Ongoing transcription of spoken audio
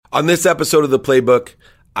On this episode of The Playbook,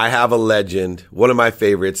 I have a legend, one of my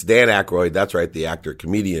favorites, Dan Aykroyd. That's right, the actor,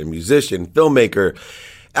 comedian, musician, filmmaker,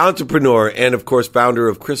 entrepreneur, and of course, founder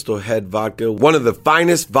of Crystal Head Vodka, one of the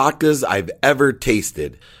finest vodkas I've ever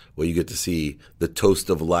tasted. Well, you get to see the toast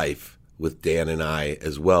of life with Dan and I,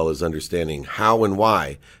 as well as understanding how and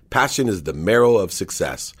why passion is the marrow of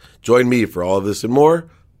success. Join me for all of this and more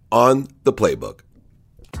on The Playbook.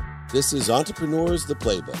 This is Entrepreneurs, The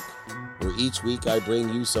Playbook, where each week I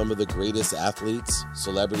bring you some of the greatest athletes,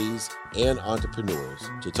 celebrities, and entrepreneurs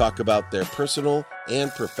to talk about their personal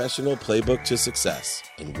and professional playbook to success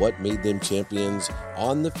and what made them champions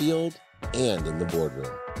on the field and in the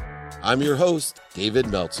boardroom. I'm your host, David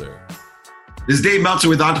Meltzer. This is Dave Meltzer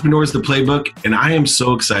with Entrepreneurs, The Playbook, and I am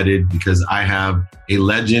so excited because I have a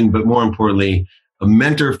legend, but more importantly, a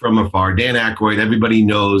mentor from afar. Dan Aykroyd, everybody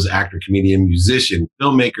knows, actor, comedian, musician,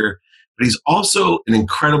 filmmaker, but he's also an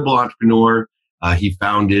incredible entrepreneur. He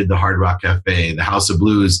founded the Hard Rock Cafe, the House of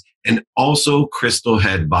Blues, and also Crystal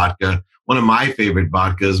Head Vodka, one of my favorite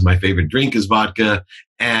vodkas. My favorite drink is vodka.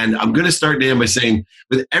 And I'm going to start, Dan, by saying,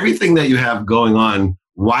 with everything that you have going on,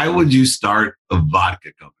 why would you start a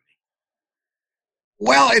vodka company?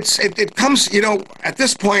 Well, it comes, at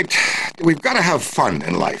this point, we've got to have fun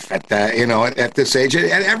in life at this age.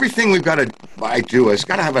 And everything I do has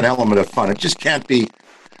got to have an element of fun. It just can't be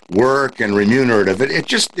work and remunerative.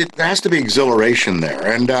 It has to be exhilaration there.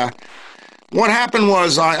 And what happened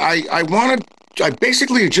was I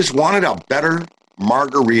basically just wanted a better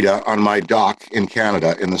margarita on my dock in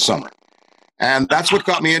Canada in the summer. And that's what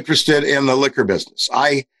got me interested in the liquor business.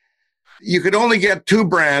 You could only get two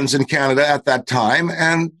brands in Canada at that time,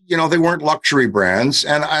 and they weren't luxury brands.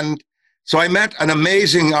 And so I met an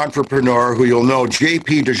amazing entrepreneur who you'll know,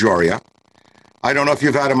 JP DeJoria. I don't know if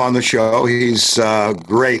you've had him on the show. He's a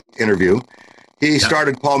great interview. He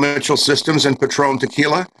started Paul Mitchell Systems and Patron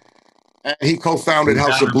Tequila, and he co-founded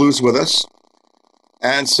House of Blues with us.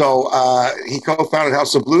 And so he co-founded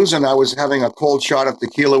House of Blues, and I was having a cold shot of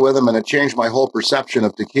tequila with him, and it changed my whole perception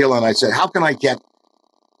of tequila. And I said, how can I get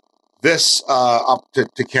this up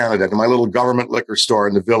to Canada, to my little government liquor store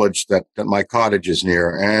in the village that my cottage is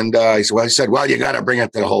near? And I said, you got to bring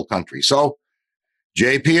it to the whole country. So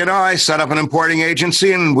JP and I set up an importing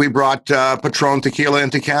agency, and we brought Patron Tequila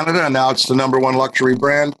into Canada, and now it's the number one luxury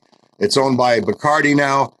brand. It's owned by Bacardi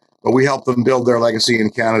now, but we helped them build their legacy in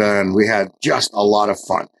Canada, and we had just a lot of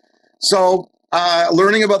fun. So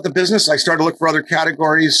learning about the business, I started to look for other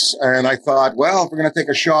categories, and I thought, well, if we're going to take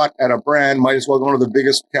a shot at a brand, might as well go into the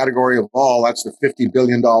biggest category of all. That's the $50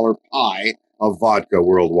 billion pie of vodka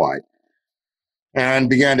worldwide. And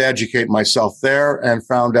began to educate myself there and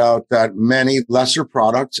found out that many lesser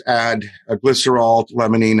products add a glycerol,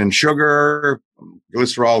 limonene, and sugar.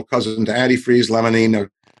 Glycerol, cousin to antifreeze, limonene,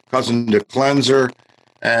 cousin to cleanser,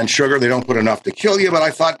 and sugar. They don't put enough to kill you. But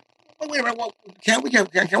I thought, wait a minute, can't we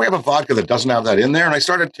have a vodka that doesn't have that in there? And I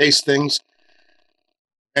started to taste things.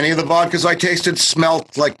 Any of the vodkas I tasted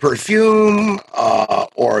smelled like perfume,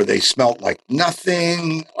 or they smelled like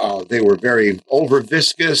nothing. They were very over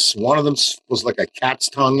viscous. One of them was like a cat's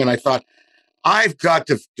tongue. And I thought, I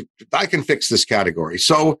can fix this category.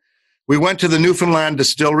 So we went to the Newfoundland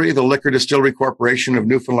Distillery, the Liquor Distillery Corporation of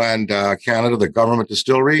Newfoundland, Canada, the government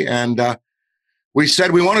distillery. And we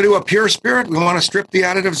said, we want to do a pure spirit. We want to strip the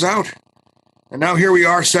additives out. And now here we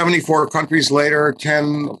are, 74 countries later,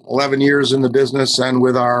 10, 11 years in the business, and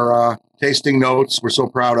with our tasting notes we're so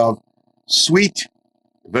proud of. Sweet,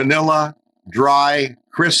 vanilla, dry,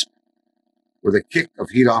 crisp, with a kick of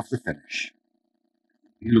heat off the finish.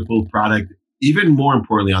 Beautiful product. Even more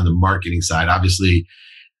importantly, on the marketing side, obviously,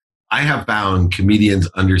 I have found comedians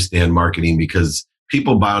understand marketing because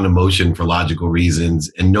people buy on emotion for logical reasons,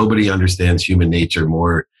 and nobody understands human nature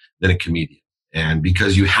more than a comedian. And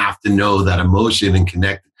because you have to know that emotion and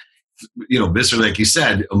connect, viscerally, like you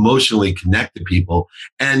said, emotionally connect to people.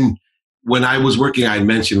 And when I was working, I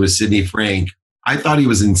mentioned with Sidney Frank, I thought he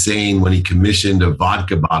was insane when he commissioned a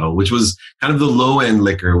vodka bottle, which was kind of the low end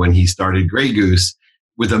liquor when he started Grey Goose,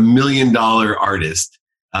 with $1 million artist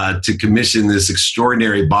to commission this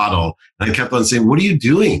extraordinary bottle. And I kept on saying, what are you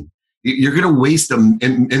doing? You're going to waste them.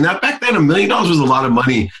 And that back then, $1 million was a lot of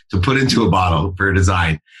money to put into a bottle for a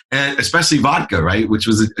design, and especially vodka, right? Which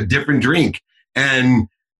was a different drink.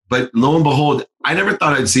 But lo and behold, I never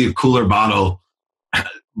thought I'd see a cooler bottle.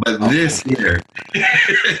 But this year,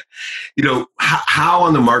 how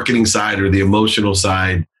on the marketing side or the emotional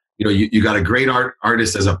side, you got a great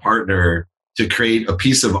artist as a partner to create a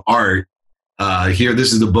piece of art. Here,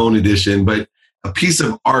 this is the bone edition, but a piece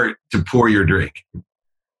of art to pour your drink.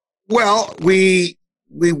 Well, we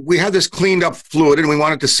we had this cleaned up fluid, and we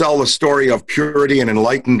wanted to sell the story of purity and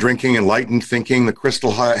enlightened drinking, enlightened thinking. The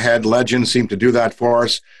Crystal Head legend seemed to do that for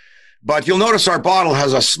us. But you'll notice our bottle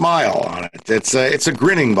has a smile on it. It's a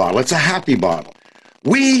grinning bottle. It's a happy bottle.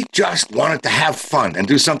 We just wanted to have fun and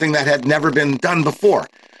do something that had never been done before.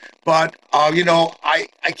 But, I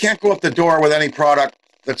can't go up the door with any product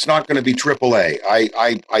that's not going to be AAA.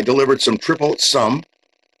 I delivered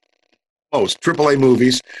most AAA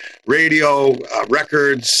movies, radio,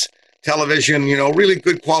 records, television, really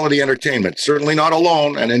good quality entertainment. Certainly not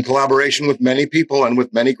alone and in collaboration with many people and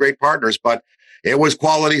with many great partners, but it was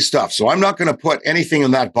quality stuff. So I'm not going to put anything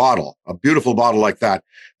in that bottle, a beautiful bottle like that,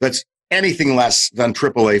 that's anything less than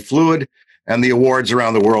AAA fluid. And the awards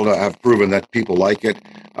around the world have proven that people like it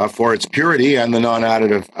for its purity and the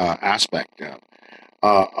non-additive aspect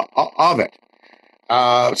of it.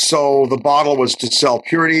 So the bottle was to sell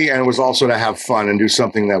purity, and it was also to have fun and do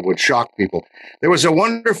something that would shock people. There was a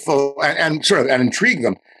wonderful and intrigue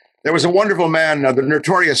them. There was a wonderful man, the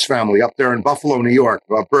Notorious family up there in Buffalo, New York,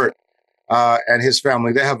 Bert, and his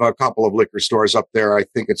family. They have a couple of liquor stores up there. I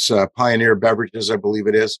think it's Pioneer Beverages, I believe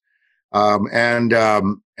it is.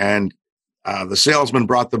 The salesman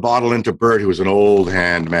brought the bottle into Bert, who was an old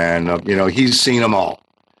hand man. He's seen them all.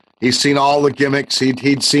 He's seen all the gimmicks.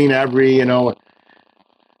 He'd seen every,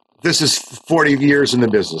 This is 40 years in the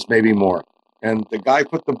business, maybe more. And the guy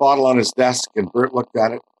put the bottle on his desk, and Bert looked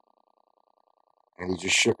at it, and he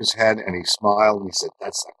just shook his head, and he smiled, and he said,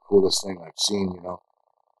 "That's the coolest thing I've seen,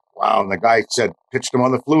 Wow." And the guy pitched him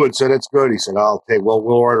on the fluid, said, "It's good." He said, we'll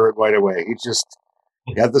order it right away.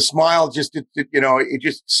 He had the smile, he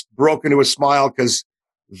just broke into a smile, because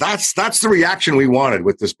that's the reaction we wanted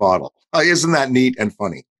with this bottle. Isn't that neat and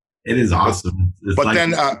funny? It is awesome.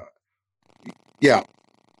 Yeah.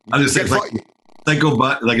 I'm just saying,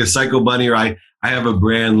 like a Psycho Bunny, or I have a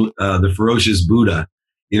brand, the Ferocious Buddha.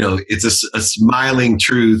 It's a smiling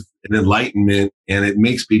truth and enlightenment, and it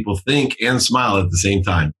makes people think and smile at the same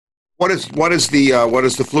time. What is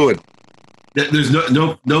the fluid? There's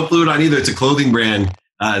no fluid on either. It's a clothing brand.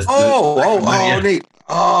 Neat.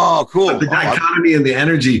 Oh, cool. But the dichotomy and the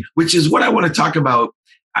energy, which is what I want to talk about.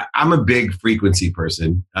 I'm a big frequency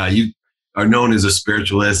person. You are known as a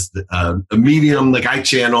spiritualist, a medium. Like I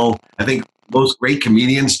channel. I think most great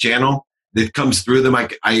comedians channel. That comes through them.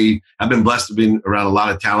 I've been blessed to be around a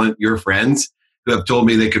lot of talent. Your friends who have told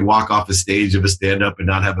me they could walk off a stage of a stand-up and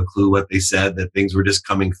not have a clue what they said. That things were just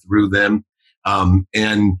coming through them.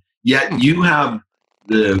 And yet you have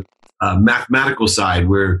the mathematical side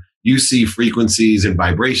where you see frequencies and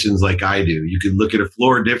vibrations like I do. You could look at a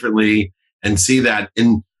floor differently and see that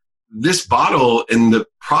in this bottle and the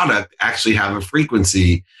product actually have a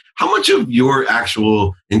frequency. How much of your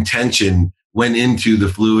actual intention went into the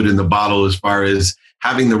fluid in the bottle as far as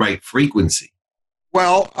having the right frequency?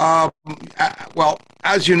 Well,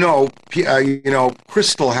 as you know,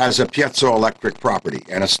 crystal has a piezoelectric property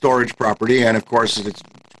and a storage property, and of course,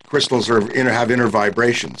 crystals have inner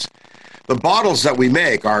vibrations. The bottles that we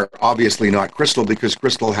make are obviously not crystal because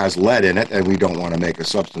crystal has lead in it, and we don't want to make a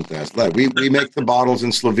substance that has lead. We make the bottles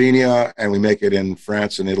in Slovenia, and we make it in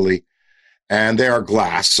France and Italy, and they are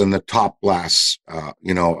glass, and the top glass,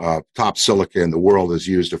 top silica in the world is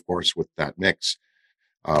used, of course, with that mix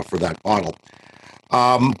for that bottle.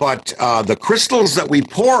 But the crystals that we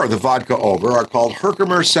pour the vodka over are called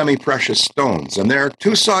Herkimer semi-precious stones, and they're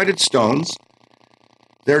two-sided stones.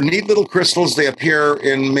 They're neat little crystals. They appear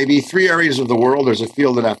in maybe 3 areas of the world. There's a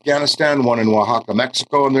field in Afghanistan, one in Oaxaca,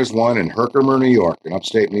 Mexico, and there's one in Herkimer, New York, in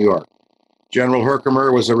upstate New York. General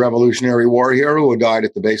Herkimer was a Revolutionary War hero who died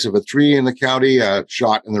at the base of a tree in the county,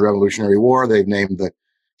 shot in the Revolutionary War. They've named the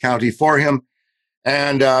county for him.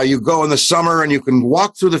 And you go in the summer and you can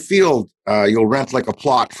walk through the field. You'll rent like a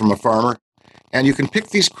plot from a farmer, and you can pick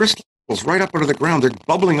these crystals right up out of the ground. They're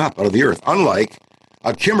bubbling up out of the earth, unlike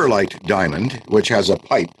a kimberlite diamond, which has a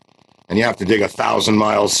pipe, and you have to dig 1,000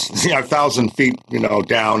 miles, 1,000 feet,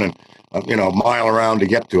 down and a mile around to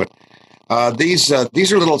get to it. These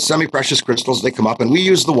are little semi-precious crystals. They come up, and we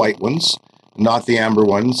use the white ones, not the amber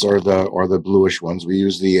ones or the bluish ones. We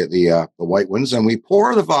use the white ones, and we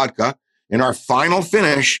pour the vodka in our final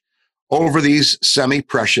finish over these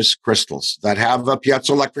semi-precious crystals that have a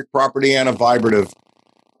piezoelectric property and a vibrative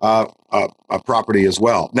property as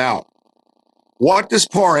well. Now, what does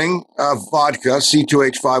pouring vodka,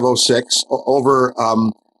 C2H506, over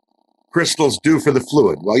crystals do for the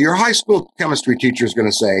fluid? Well, your high school chemistry teacher is going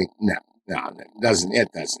to say, no, it doesn't,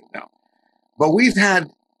 no. But we've had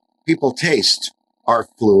people taste our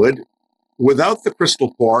fluid without the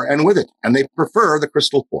crystal pour and with it, and they prefer the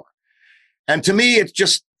crystal pour. And to me, it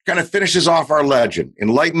just kind of finishes off our legend.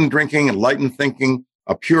 Enlightened drinking, enlightened thinking,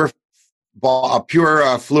 a pure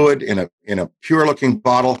fluid in a pure looking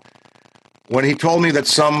bottle. When he told me that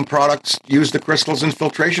some products use the crystals in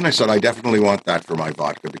filtration, I said, I definitely want that for my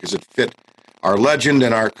vodka because it fit our legend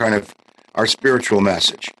and our spiritual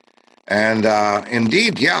message. And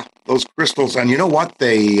indeed, yeah, those crystals. And you know what?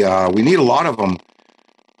 We need a lot of them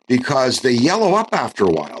because they yellow up after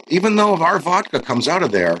a while. Even though if our vodka comes out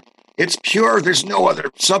of there, it's pure. There's no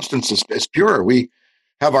other substances. It's pure. We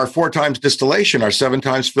have our 4 times distillation, our 7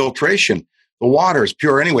 times filtration. The water is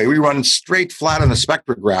pure anyway. We run straight flat on the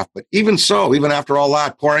spectrograph. But even so, even after all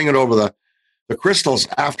that, pouring it over the crystals,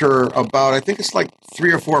 after about, I think it's like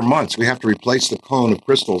 3 or 4 months, we have to replace the cone of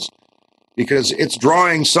crystals because it's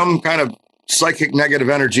drawing some kind of psychic negative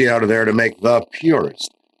energy out of there to make the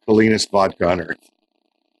purest, cleanest vodka on earth.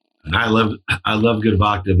 And I love good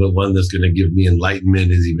vodka, but one that's going to give me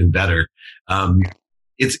enlightenment is even better.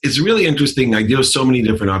 It's really interesting. I deal with so many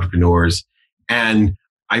different entrepreneurs, and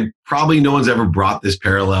no one's ever brought this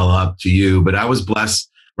parallel up to you, but I was blessed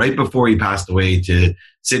right before he passed away to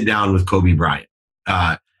sit down with Kobe Bryant.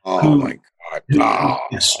 My God! Oh.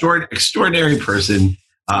 Extraordinary person,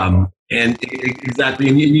 and exactly.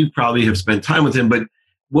 And you probably have spent time with him, but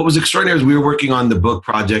what was extraordinary is we were working on the book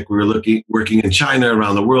project. We were working in China,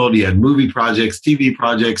 around the world. He had movie projects, TV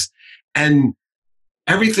projects, and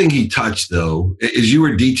everything he touched, though, is you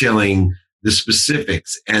were detailing the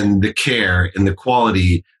specifics and the care and the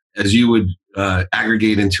quality as you would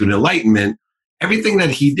aggregate into an enlightenment. Everything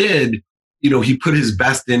that he did, he put his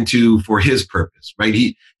best into for his purpose, right?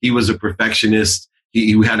 He was a perfectionist.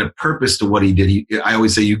 He had a purpose to what he did. I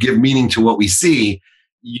always say you give meaning to what we see.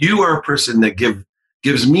 You are a person that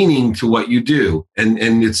gives meaning to what you do, and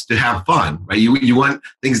it's to have fun, right? You want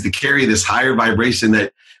things to carry this higher vibration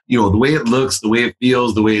that, the way it looks, the way it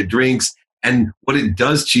feels, the way it drinks, and what it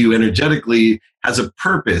does to you energetically has a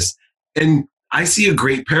purpose. And I see a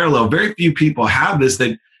great parallel. Very few people have this,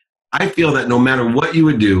 that I feel that no matter what you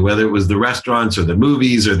would do, whether it was the restaurants or the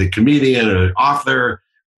movies or the comedian or the author,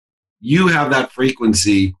 you have that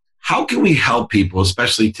frequency. How can we help people,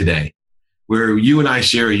 especially today, where you and I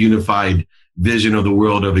share a unified vision of the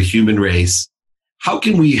world of a human race? How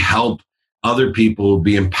can we help other people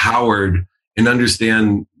be empowered and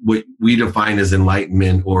understand what we define as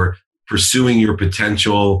enlightenment, or pursuing your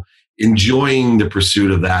potential, enjoying the pursuit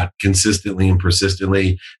of that consistently and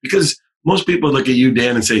persistently? Because most people look at you,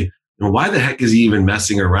 Dan, and say, why the heck is he even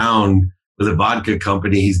messing around with a vodka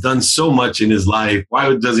company? He's done so much in his life.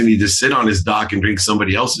 Why doesn't he just sit on his dock and drink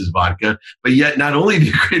somebody else's vodka? But yet, not only do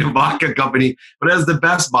you create a vodka company, but has the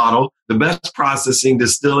best bottle, the best processing,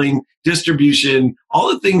 distilling, distribution,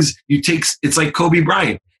 all the things you take. It's like Kobe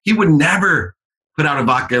Bryant. He would never put out a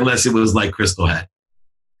vodka unless it was like Crystal Head.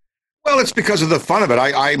 Well, it's because of the fun of it.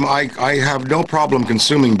 I have no problem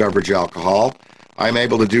consuming beverage alcohol. I'm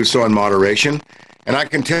able to do so in moderation. And I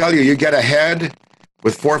can tell you, you get ahead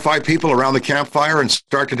with 4 or 5 people around the campfire and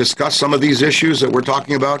start to discuss some of these issues that we're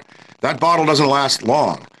talking about, that bottle doesn't last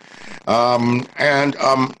long. I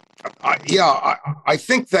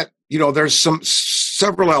think that, there's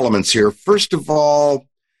several elements here. First of all,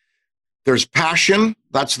 there's passion.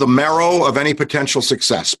 That's the marrow of any potential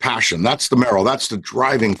success. Passion. That's the marrow. That's the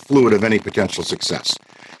driving fluid of any potential success.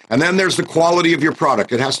 And then there's the quality of your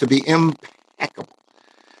product. It has to be impeccable.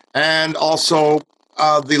 And also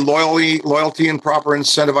the loyalty and proper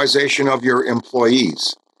incentivization of your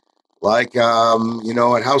employees. Like,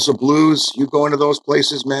 at House of Blues, you go into those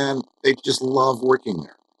places, man, they just love working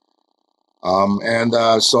there.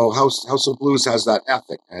 So House of Blues has that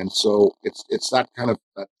ethic. And so it's that kind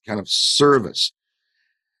of service.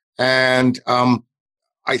 And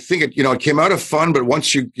I think it came out of fun, but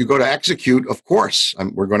once you go to execute, of course,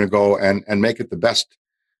 we're going to go and make it the best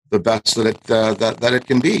that it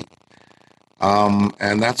can be.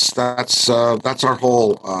 And that's our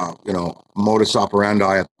whole modus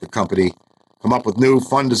operandi at the company. Come up with new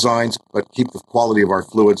fun designs, but keep the quality of our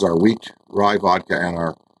fluids, our wheat, rye vodka, and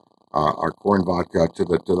our corn vodka to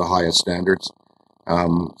the highest standards,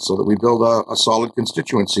 so that we build a solid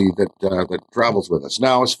constituency that travels with us.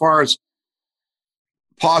 Now, as far as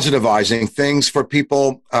positivizing things for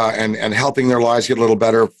people and helping their lives get a little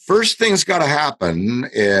better, first thing's got to happen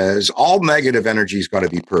is all negative energy's got to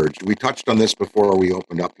be purged. We touched on this before we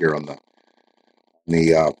opened up here on the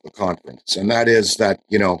conference, and that is that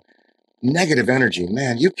negative energy,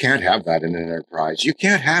 man, you can't have that in an enterprise. You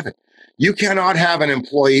can't have it. You cannot have an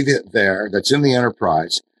employee there that's in the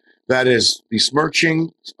enterprise that is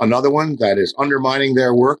besmirching another one, that is undermining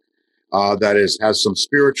their work, that has some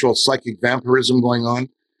spiritual psychic vampirism going on.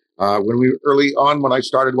 When I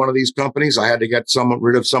started one of these companies, I had to get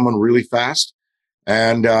rid of someone really fast.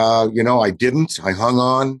 And, I didn't. I hung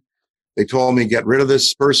on. They told me, get rid of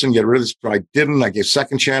this person, get rid of this. I didn't. I gave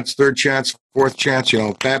second chance, third chance, fourth chance,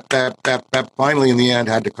 bap. Finally, in the end,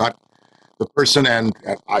 had to cut the person. And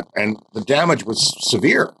the damage was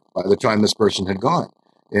severe by the time this person had gone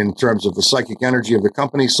in terms of the psychic energy of the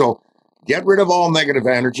company. So get rid of all negative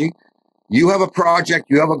energy. You have a project,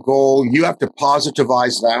 you have a goal, you have to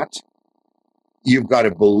positivize that. You've got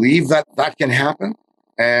to believe that that can happen.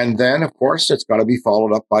 And then, of course, it's got to be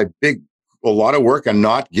followed up by a lot of work and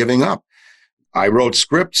not giving up. I wrote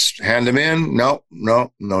scripts, hand them in. No,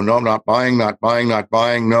 not buying.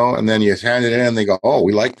 No. And then you hand it in and they go, oh,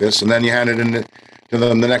 we like this. And then you hand it in to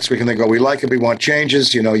them the next week and they go, we like it. We want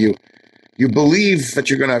changes. You believe that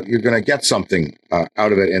you're gonna get something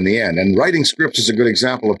out of it in the end. And writing scripts is a good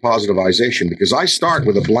example of positivization because I start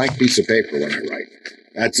with a blank piece of paper when I write.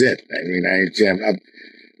 That's it. I mean, a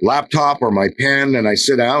laptop or my pen, and I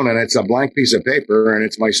sit down, and it's a blank piece of paper, and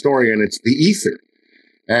it's my story, and it's the ether.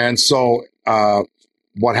 And so,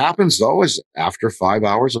 what happens though is after 5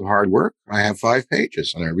 hours of hard work, I have 5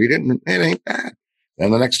 pages, and I read it, and it ain't bad. Then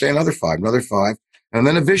the next day, another 5, and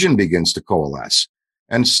then a vision begins to coalesce.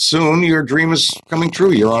 And soon your dream is coming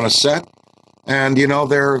true. You're on a set and,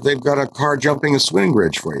 they've got a car jumping a swing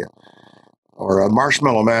bridge for you or a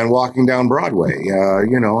marshmallow man walking down Broadway,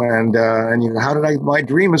 how did my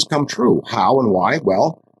dream has come true? How and why?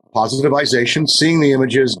 Well, positivization, seeing the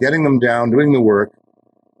images, getting them down, doing the work,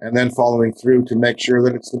 and then following through to make sure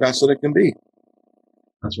that it's the best that it can be.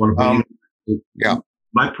 That's wonderful. Yeah.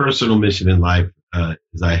 My personal mission in life,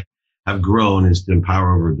 as I have grown, is to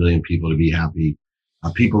empower over 1 billion people to be happy.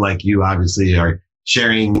 People like you obviously are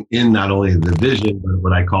sharing in not only the vision, but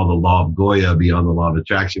what I call the law of Goya beyond the law of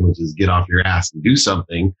attraction, which is get off your ass and do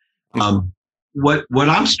something. What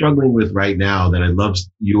I'm struggling with right now that I'd love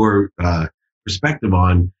your perspective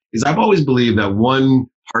on is I've always believed that one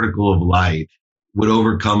particle of light would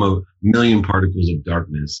overcome 1 million particles of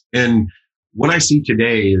darkness. And what I see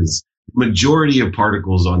today is the majority of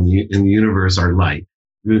particles in the universe are light.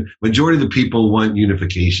 The majority of the people want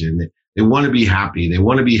unification. They want to be happy. They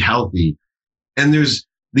want to be healthy. And there's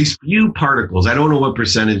these few particles. I don't know what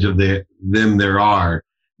percentage of them there are.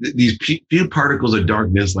 These few particles of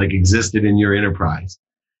darkness like existed in your enterprise.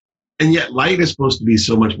 And yet light is supposed to be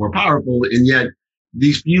so much more powerful. And yet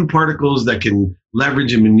these few particles that can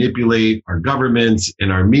leverage and manipulate our governments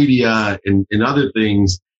and our media and other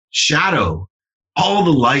things shadow all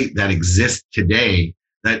the light that exists today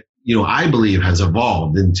that, I believe has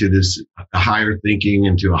evolved into this a higher thinking,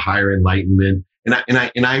 into a higher enlightenment. And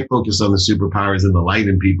I focus on the superpowers and the light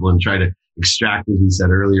in people and try to extract, as we said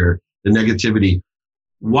earlier, the negativity.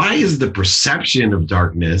 Why is the perception of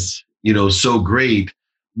darkness, so great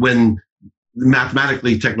when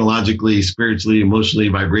mathematically, technologically, spiritually, emotionally,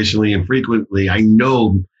 vibrationally, and frequently, I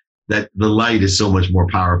know that the light is so much more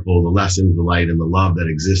powerful. The lessons, the light, and the love that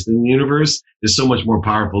exists in the universe is so much more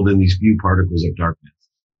powerful than these few particles of darkness.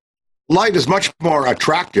 Light is much more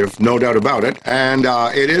attractive, no doubt about it, and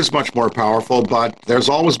it is much more powerful, but there's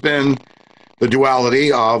always been the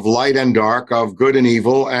duality of light and dark, of good and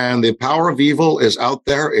evil, and the power of evil is out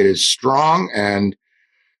there. It is strong, and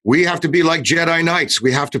we have to be like Jedi Knights.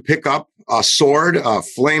 We have to pick up a sword, a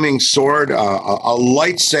flaming sword, a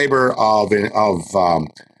lightsaber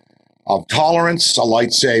of tolerance, a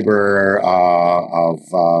lightsaber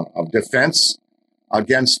of defense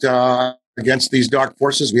against these dark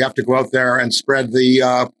forces. We have to go out there and spread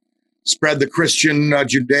the Christian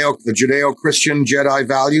Judeo-Christian Jedi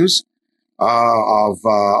values of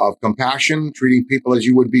compassion, treating people as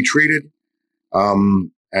you would be treated,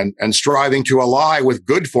 and striving to ally with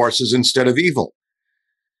good forces instead of evil.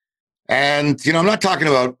 And, I'm not talking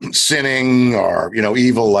about sinning or,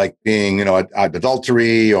 evil like being,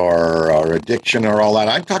 adultery or addiction or all that.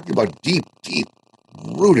 I'm talking about deep, deep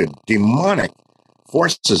rooted demonic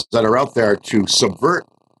forces that are out there to subvert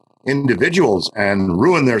individuals and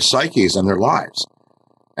ruin their psyches and their lives.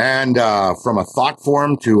 And from a thought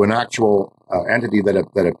form to an actual entity that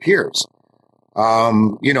appears.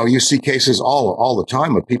 You see cases all the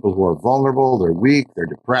time of people who are vulnerable, they're weak, they're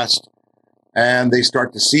depressed, and they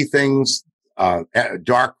start to see things.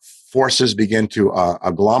 Dark forces begin to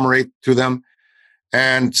agglomerate to them.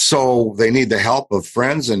 And so they need the help of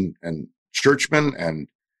friends and churchmen and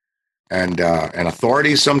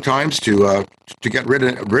authorities sometimes to get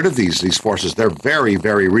rid of these forces. They're very,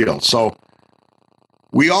 very real. So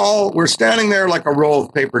we're standing there like a row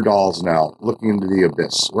of paper dolls now, looking into the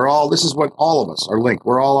abyss. This is what all of us are linked.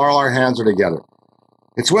 All our hands are together.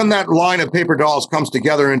 It's when that line of paper dolls comes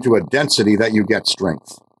together into a density that you get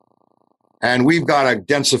strength. And we've got to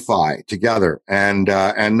densify together and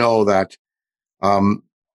know that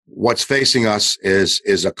What's facing us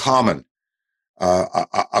is a common, I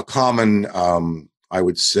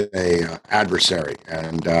would say, adversary,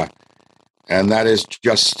 and that is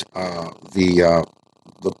just the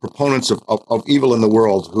proponents of evil in the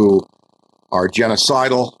world, who are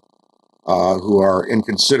genocidal, who are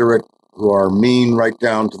inconsiderate, who are mean, right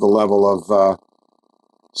down to the level of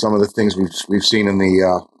some of the things we've seen in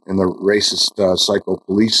the racist psycho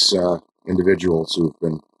police individuals who've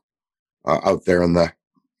been out there in the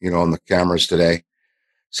on the cameras today.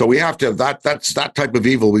 So we have to that's that type of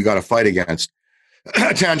evil we got to fight against.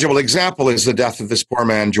 A tangible example is the death of this poor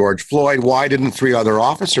man, George Floyd. Why didn't 3 other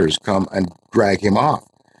officers come and drag him off?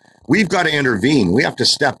 We've got to intervene. We have to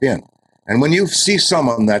step in. And when you see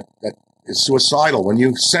someone that is suicidal, when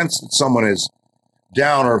you sense that someone is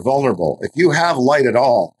down or vulnerable, if you have light at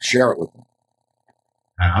all, share it with them.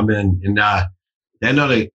 Amen. And then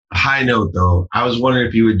on a high note, though, I was wondering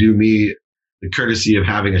if you would do me the courtesy of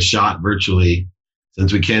having a shot virtually,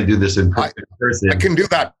 since we can't do this in person. I can do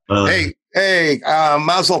that. Hey,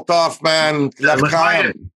 Mazel Tov, man.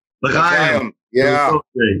 L'chaim. Yeah.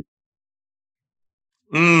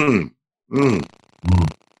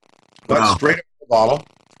 That's Wow. straight out of the bottle.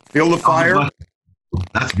 Feel the fire.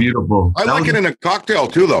 That's beautiful. I like it in a cocktail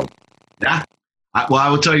too, though. Yeah. I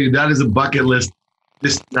will tell you, that is a bucket list.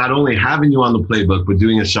 Just not only having you on the playbook, but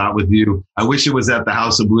doing a shot with you. I wish it was at the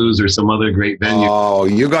House of Blues or some other great venue. Oh,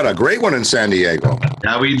 you got a great one in San Diego.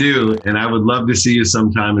 Yeah, we do. And I would love to see you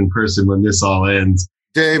sometime in person when this all ends.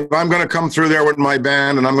 Dave, I'm going to come through there with my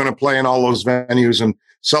band, and I'm going to play in all those venues and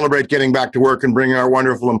celebrate getting back to work and bringing our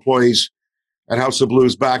wonderful employees at House of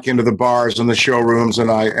Blues back into the bars and the showrooms.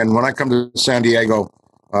 And when I come to San Diego,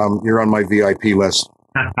 you're on my VIP list.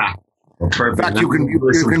 Well, perfect. In fact, you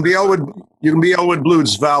can be Elwood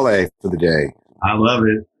Blues valet for the day. I love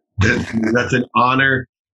it. That's an honor.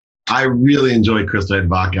 I really enjoy Crystal Head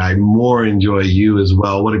Vodka. I more enjoy you as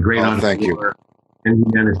well. What a great honor. Thank you. And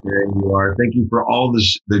humanitarian you are. Thank you for all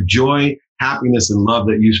the joy, happiness, and love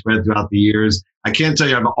that you spread throughout the years. I can't tell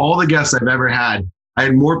you, of all the guests I've ever had, I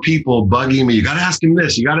had more people bugging me. You got to ask him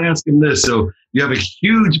this. You got to ask him this. So you have a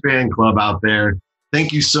huge fan club out there.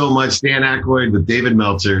 Thank you so much, Dan Aykroyd with David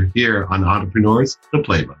Meltzer here on Entrepreneurs, The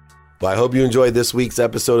Playbook. Well, I hope you enjoyed this week's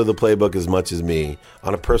episode of The Playbook as much as me.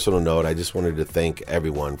 On a personal note, I just wanted to thank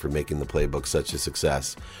everyone for making The Playbook such a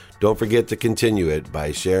success. Don't forget to continue it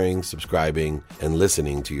by sharing, subscribing, and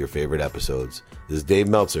listening to your favorite episodes. This is Dave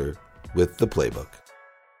Meltzer with The Playbook.